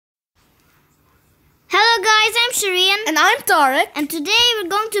Shireen. And I'm Tariq. And today we're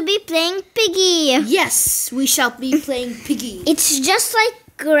going to be playing Piggy. Yes, we shall be playing Piggy. It's just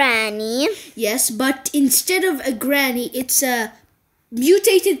like Granny. Yes, but instead of a granny, it's a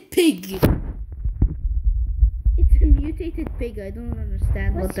mutated pig. It's a mutated pig. I don't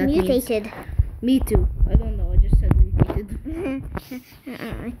understand what that mutated? means. Me too. I don't know. I just said mutated.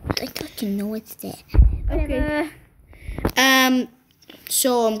 I thought you know it's there. Okay.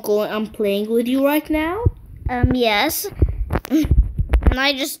 So I'm playing with you right now. Yes. And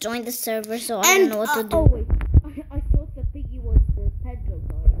I just joined the server, so I don't know what to do. Oh wait, I thought the piggy was the Pedro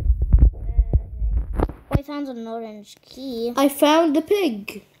guy. Oh, I found an orange key. I found the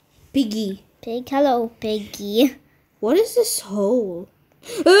pig. Piggy. Pig, hello, Piggy. What is this hole?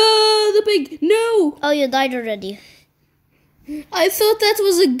 The pig! No! Oh, you died already. I thought that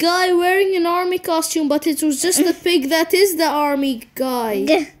was a guy wearing an army costume, but it was just a pig that is the army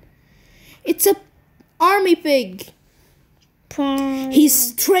guy. It's a army pig.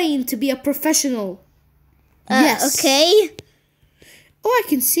 He's trained to be a professional. Yes. Okay. Oh, I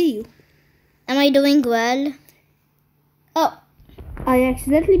can see you. Am I doing well? Oh. I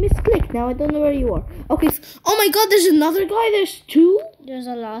accidentally misclicked. Now I don't know where you are. Okay. Oh my god, there's another guy. There's two. There's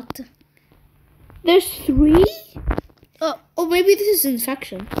a lot. There's three. Oh, maybe this is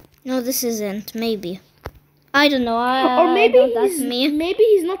infection. No, this isn't. Maybe. I don't know. Or maybe maybe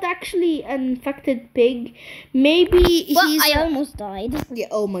he's not actually an infected pig. Maybe I almost died. Yeah.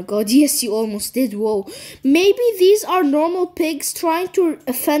 Oh my god. Yes, you almost did. Whoa. Maybe these are normal pigs trying to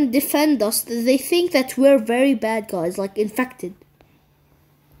defend us. They think that we're very bad guys, like infected.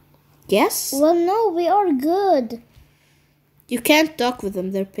 Yes. Well, no, we are good. You can't talk with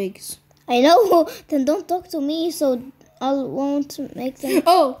them. They're pigs. I know. Then don't talk to me, so I won't make them.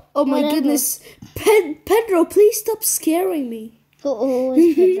 Oh my goodness. Pedro, please stop scaring me. Who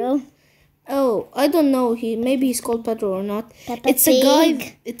is Pedro? Oh, I don't know. Maybe he's called Pedro or not. It's Pig. a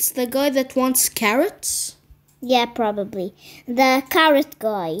guy. It's the guy that wants carrots. Yeah, probably. The carrot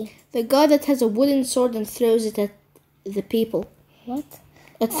guy. The guy that has a wooden sword and throws it at the people. What?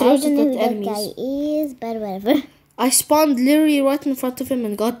 It throws it at That enemies. guy is, but whatever. I spawned literally right in front of him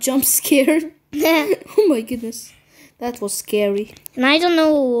and got jump scared. Oh my goodness. That was scary. And I don't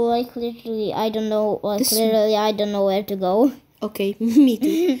know, literally, I don't know where to go. Okay, me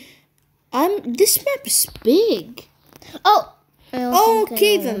too. This map is big. Oh!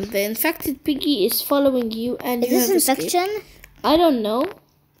 Okay then. The infected piggy is following you and is you this have infection? escaped. I don't know.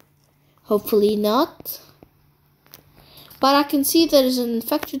 Hopefully not. But I can see there is an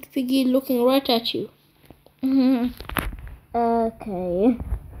infected piggy looking right at you. Okay.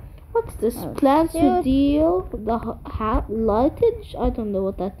 What's this? Plans to deal the lightage? I don't know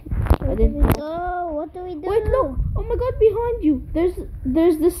what that is. What do we do? Wait, look! Oh my god, behind you!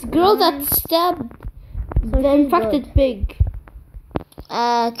 There's this girl that stabbed the infected pig.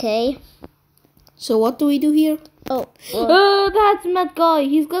 Okay. So what do we do here? That's mad guy.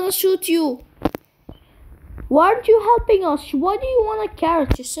 He's gonna shoot you. Why aren't you helping us? Why do you want a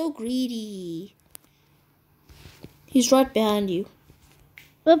carrot? You're so greedy. He's right behind you.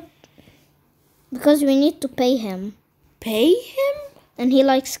 Because we need to pay him. Pay him? And he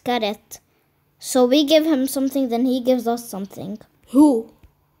likes carrot. So we give him something, then he gives us something. Who?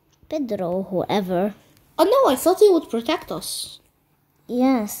 Pedro, whoever. Oh no, I thought he would protect us.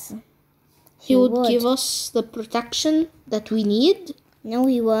 Yes. He would give us the protection that we need? No,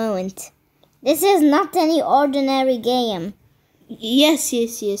 he won't. This is not any ordinary game. Yes,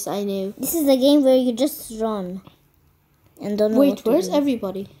 I know. This is a game where you just run. And don't know Wait, what to where's do.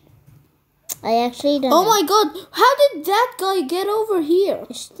 everybody? I actually don't know. know. My god, how did that guy get over here?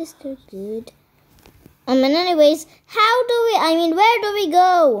 Is this good? And anyways, where do we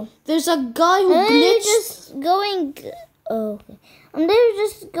go? There's a guy who glitched. Just going... Oh, okay. They're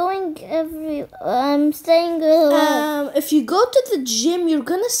just going I'm staying... if you go to the gym, you're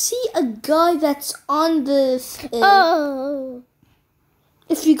gonna see a guy that's on the...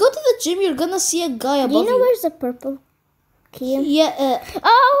 If you go to the gym, you're gonna see a guy above you. Do you know where's the purple key? Yeah.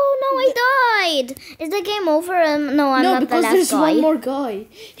 Oh, no, I died. Is the game over? No, I'm not the last guy. No, because there's one more guy.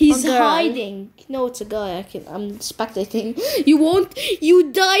 He's hiding. No, it's a guy. I'm spectating.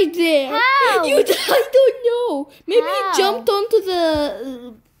 You died there. How? I don't know. Maybe he jumped onto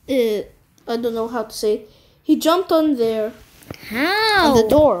the... I don't know how to say it. He jumped on there. How?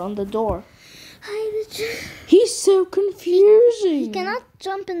 On the door. He's so confusing. He cannot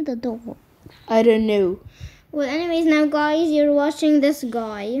jump in the door. I don't know. Well, anyways, now guys, you're watching this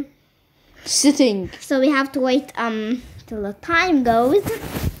guy sitting. So we have to wait till the time goes.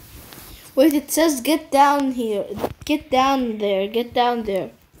 Wait, it says get down here. Get down there. Get down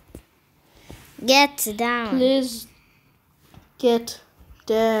there. Get down. Please get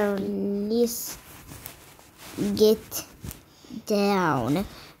down. Please get down.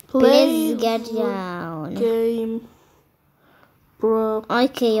 Play Please get down. game properly.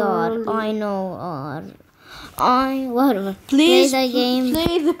 IKR. I know R. Whatever. Please play the game.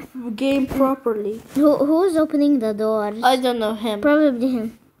 Play the game properly. Who's opening the door? I don't know him. Probably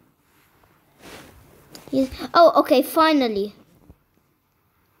him. Oh, okay. Finally.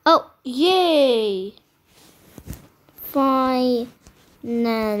 Oh, yay! Finally.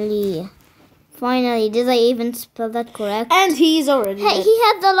 Did I even spell that correct? And he's already Hey, dead. he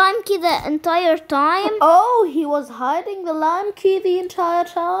had the lime key the entire time. Oh, he was hiding the lime key the entire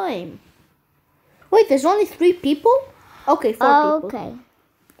time. Wait, there's only 3 people? Okay, 4 people. Okay.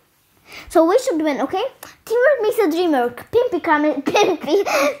 So we should win, okay? Teamwork makes a dream work. Pimpy coming. Pimpy.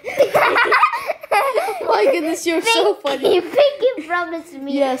 My goodness, you're so funny. Pinky promised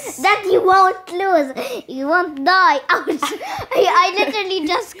me that you won't lose. You won't die. Ouch. I literally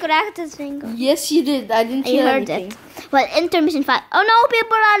just cracked his finger. Yes, you did. I didn't hear heard anything. it. Well, intermission 5. Oh no,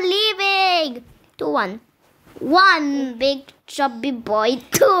 people are leaving. 2-1. 1 big chubby boy.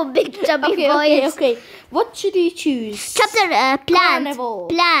 2 big chubby boys. Okay. What should we choose? Chapter plant. Carnival.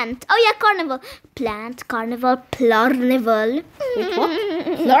 Plant. Oh yeah, carnival. Plant, carnival, plurnival. Wait, what?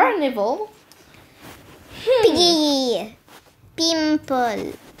 Carnival? Piggy.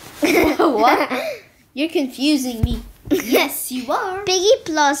 Pimple. What? You're confusing me. Yes, you are. Piggy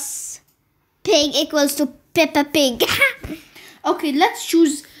plus pig equals to Peppa Pig. Okay, let's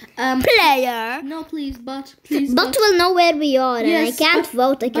choose player. No, please, please. But we'll know where we are, Yes, and I can't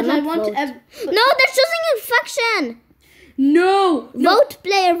vote. I But cannot I want vote. to. No, they're choosing a faction. No. Vote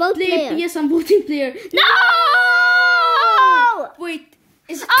player. Vote player. Yes, I'm voting player. No! Wait.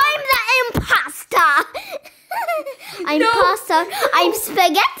 I'm the imposter. I'm pasta. I'm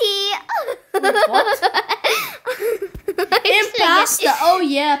spaghetti. What? Impasta. Oh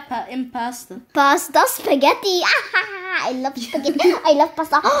yeah, impasta. Pasta spaghetti. I love spaghetti. I love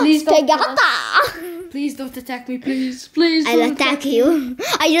pasta. Please don't spaghetti. Please don't attack me, please. Please I'll don't attack you.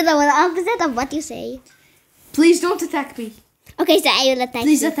 I do the opposite of what you say. Please don't attack me. Okay, so I will attack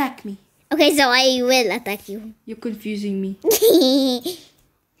Please you. attack me. Okay, so I will attack you. You're confusing me.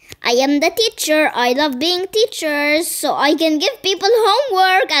 I am the teacher. I love being teachers, so I can give people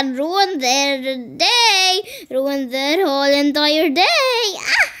homework and ruin their day, ruin their whole entire day,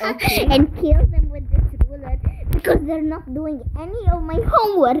 Okay. and kill them with this ruler because they're not doing any of my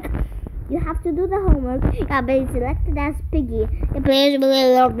homework. You have to do the homework. You have been selected as Piggy.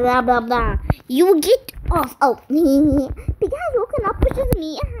 Blah blah blah blah. You get off. Oh, Piggy has woken up, pushes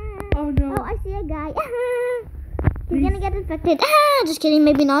me. Oh no. Oh, I see a guy. He's gonna get infected. Just kidding,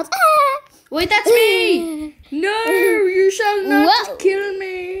 maybe not. Wait, that's me! No, you shall not kill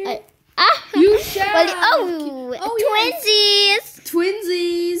me. You shall. Twinsies.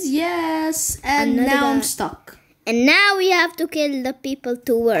 Twinsies, yes. And Another now I'm guy. stuck. And now we have to kill the people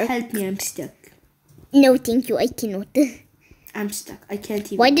to work. Help me, I'm stuck. No, thank you. I cannot. I'm stuck. I can't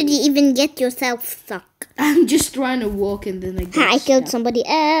even. Why did you even get yourself stuck? I'm just trying to walk and then I get I killed stuck. somebody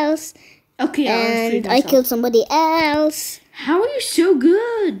else. Okay, And I killed somebody else. How are you so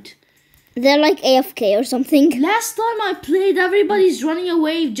good? They're like AFK or something. Last time I played, everybody's running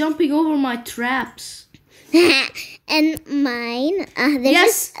away, jumping over my traps. And mine. There's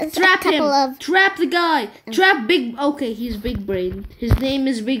Yes, just trap a him. couple of. Trap the guy. Trap big. Okay, he's big brain. His name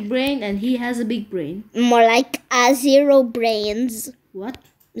is Big Brain, and he has a big brain. More like 0 brains. What?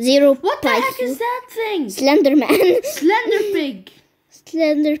 0. What the heck is that thing? Slenderman. Slender pig.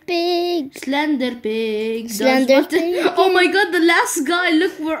 Slender pig. Slender pig. does Slender what the- pig. Oh my god, the last guy.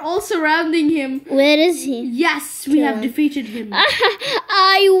 Look, we're all surrounding him. Where is he? Yes, we have defeated him.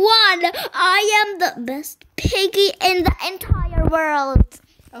 I won. I am the best piggy in the entire world.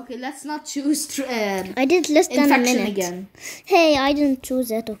 Okay, let's not choose I did less than a infection minute. again. Hey, I didn't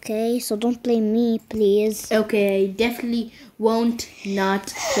choose it, okay? So don't blame me, please. Okay, I definitely won't not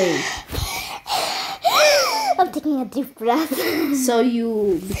play. I'm taking a deep breath. So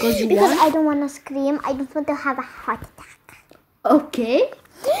because you Because won? I don't want to scream. I just want to have a heart attack. Okay.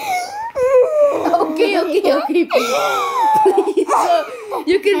 Okay, please.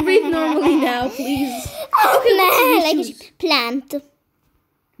 You can breathe normally now, please. Okay, what should we Like choose? plant.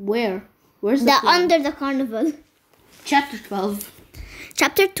 Where? Where's the The plan? under the carnival. Chapter 12.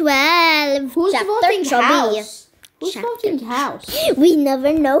 Chapter 12. Who's Chapter voting chubby. house? Who's Chapter- voting house? We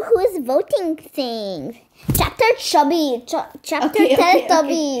never know who is voting things. Chapter chubby. Chapter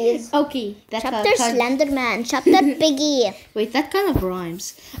Teletubbies. Okay, that Chapter kind Slenderman. Chapter Piggy. Wait, that kind of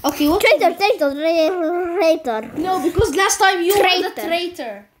rhymes. Okay, what? Traitor. No, because last time you were the Traitor.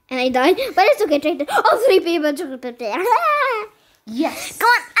 traitor. And I died. But it's okay, traitor. Oh, 3 people. Yes. Come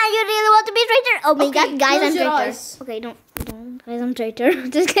on, you really want to be traitor? Oh my god, guys, I'm traitor. Eyes. Okay, don't. Guys, I'm traitor.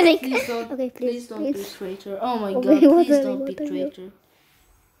 Just kidding. Please don't. Okay, Please don't be traitor. Oh my Okay, god, please don't be traitor.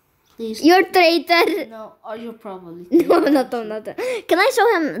 Please. You're traitor. No, or you're probably No, not. Can I show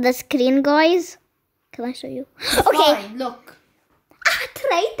him the screen, guys? Can I show you? Okay. Fine, look. Ah,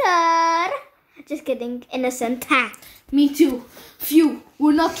 traitor. Just kidding. Innocent. Ha. Me too. Phew,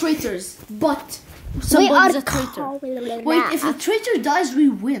 we're not traitors, but someone's a traitor. Wait, if the traitor dies, we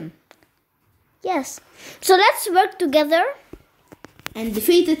win. Yes. So let's work together And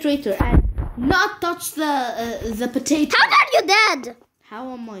defeat the traitor and not touch the potato. How are you dead?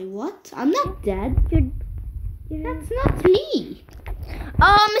 How am I what? I'm not dead. You're... That's not me.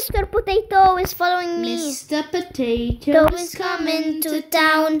 Oh, Mr. Potato is following me. Mr. Potato is coming to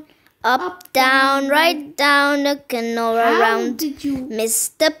town. Up, down, right down, looking all How around. did you?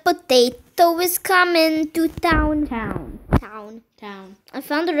 Mr. Potato is coming to town. Town. I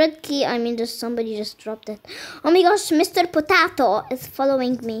found the red key. I mean, somebody just dropped it. Oh my gosh, Mr. Potato is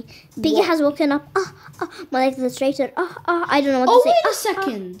following me. Piggy has woken up. Like the traitor. I don't know what to say. Wait a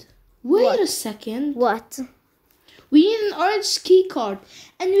second. Wait a second. What? We need an orange key card,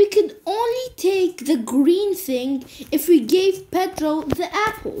 and we could only take the green thing if we gave Pedro the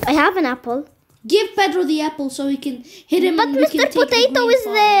apple. I have an apple. Give Pedro the apple so we can hit him. But and we Mr. can take Potato the is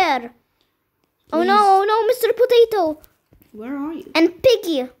green there. Please. Oh no, Mr. Potato. Where are you? And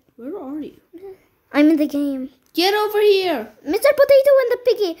Piggy. Where are you? I'm in the game. Get over here. Mr. Potato and the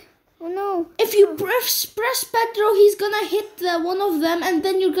Piggy. Oh no. If you press Pedro, he's gonna hit one of them, and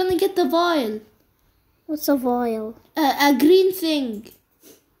then you're gonna get the vial. What's a vial? A green thing.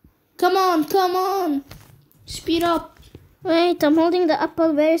 Come on. Speed up. Wait, I'm holding the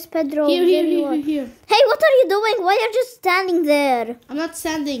apple. Where is Pedro? Here. Hey, what are you doing? Why are you just standing there? I'm not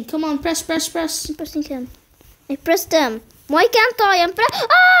standing. Come on, press. I'm pressing him. I pressed him. Why can't I? I'm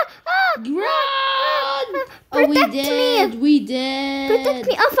Run! Protect me. We did. Protect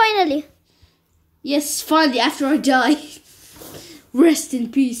me. Finally. Yes, finally, after I die. Rest in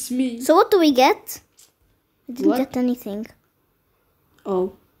peace, me. So what do we get? I didn't What? get anything.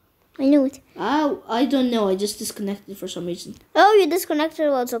 Oh. I knew it. Oh, I don't know. I just disconnected for some reason. Oh, you disconnected.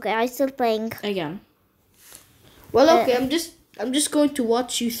 Well, it's okay. I'm still playing. Again. Well, okay. I'm just going to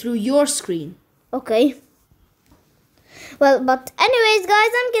watch you through your screen. Okay. Well, but anyways,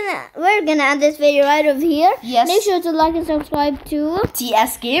 guys, we're gonna end this video right over here. Yes. Make sure to like and subscribe to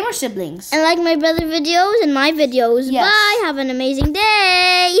TS Gamer Siblings. and like my brother videos and my videos. Yes. Bye. Have an amazing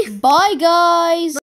day. Bye, guys.